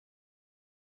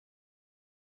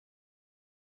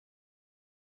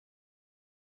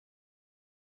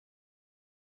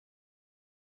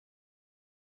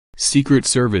Secret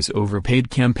Service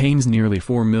overpaid campaigns nearly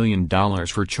 $4 million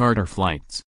for charter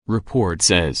flights, report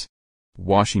says.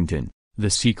 Washington,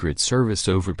 the Secret Service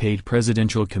overpaid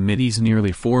presidential committees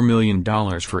nearly $4 million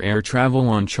for air travel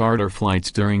on charter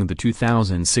flights during the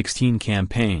 2016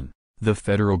 campaign, the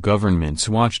federal government's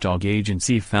watchdog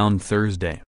agency found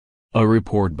Thursday. A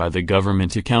report by the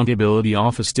Government Accountability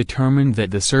Office determined that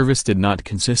the service did not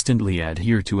consistently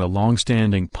adhere to a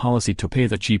long-standing policy to pay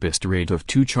the cheapest rate of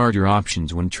two charter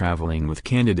options when traveling with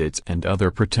candidates and other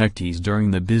protectees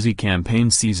during the busy campaign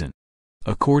season.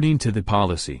 According to the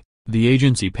policy, the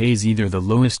agency pays either the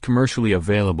lowest commercially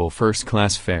available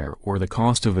first-class fare or the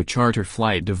cost of a charter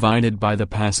flight divided by the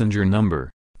passenger number,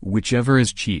 whichever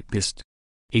is cheapest.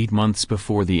 8 months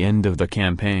before the end of the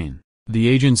campaign, the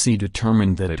agency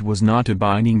determined that it was not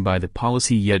abiding by the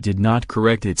policy yet did not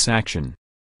correct its action.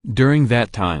 During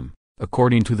that time,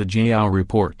 according to the JAO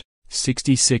report,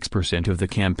 66% of the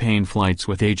campaign flights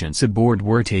with agents aboard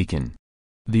were taken.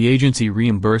 The agency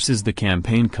reimburses the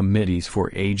campaign committees for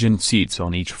agent seats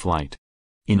on each flight.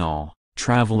 In all,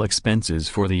 travel expenses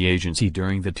for the agency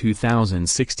during the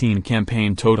 2016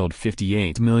 campaign totaled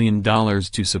 $58 million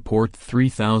to support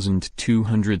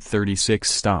 3,236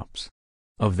 stops.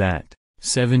 Of that,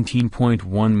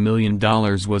 $17.1 million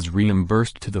was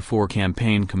reimbursed to the 4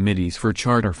 campaign committees for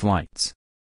charter flights.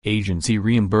 Agency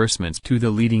reimbursements to the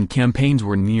leading campaigns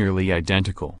were nearly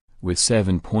identical, with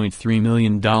 $7.3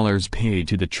 million paid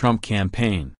to the Trump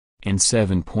campaign, and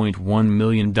 $7.1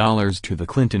 million to the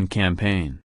Clinton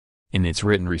campaign. In its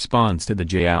written response to the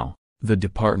JAO, the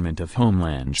Department of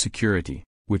Homeland Security,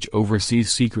 which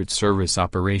oversees Secret Service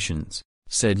operations,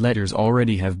 said letters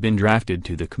already have been drafted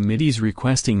to the committees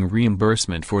requesting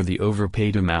reimbursement for the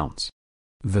overpaid amounts.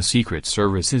 The Secret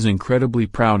Service is incredibly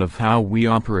proud of how we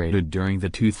operated during the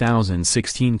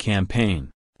 2016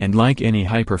 campaign, and like any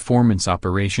high-performance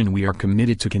operation we are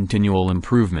committed to continual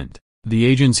improvement, the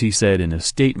agency said in a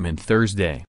statement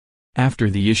Thursday. After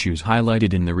the issues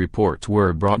highlighted in the report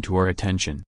were brought to our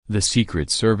attention, the Secret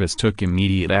Service took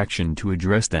immediate action to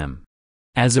address them.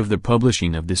 As of the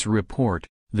publishing of this report,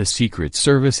 the Secret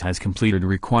Service has completed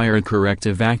required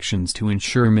corrective actions to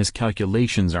ensure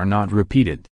miscalculations are not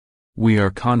repeated. We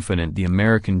are confident the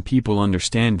American people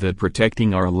understand that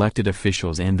protecting our elected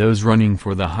officials and those running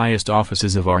for the highest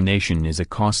offices of our nation is a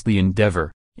costly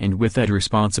endeavor, and with that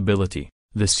responsibility,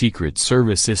 the Secret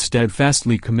Service is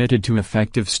steadfastly committed to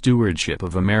effective stewardship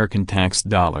of American tax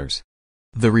dollars.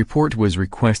 The report was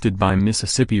requested by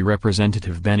Mississippi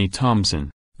Representative Benny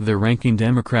Thompson, the ranking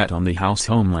Democrat on the House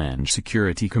Homeland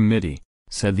Security Committee,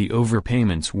 said the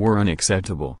overpayments were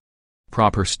unacceptable.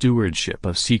 Proper stewardship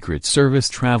of Secret Service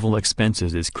travel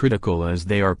expenses is critical as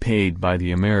they are paid by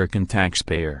the American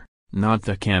taxpayer, not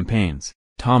the campaigns,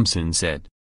 Thompson said.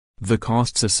 The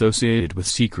costs associated with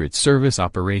Secret Service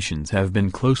operations have been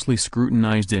closely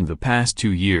scrutinized in the past 2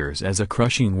 years as a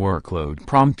crushing workload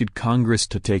prompted Congress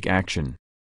to take action.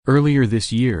 Earlier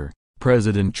this year,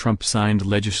 President Trump signed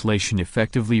legislation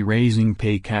effectively raising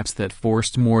pay caps that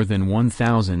forced more than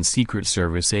 1,000 Secret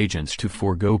Service agents to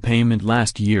forego payment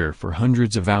last year for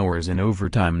hundreds of hours in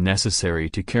overtime necessary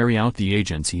to carry out the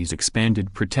agency's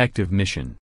expanded protective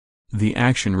mission. The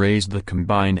action raised the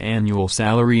combined annual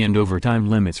salary and overtime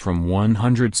limits from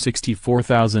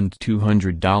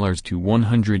 $164,200 to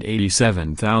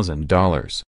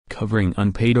 $187,000, covering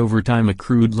unpaid overtime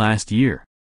accrued last year.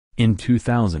 In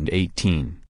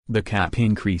 2018, the cap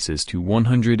increases to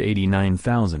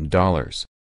 $189,000.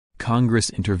 Congress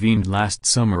intervened last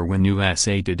summer when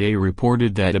USA Today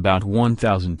reported that about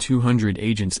 1,200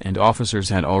 agents and officers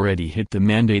had already hit the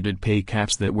mandated pay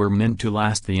caps that were meant to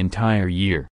last the entire year.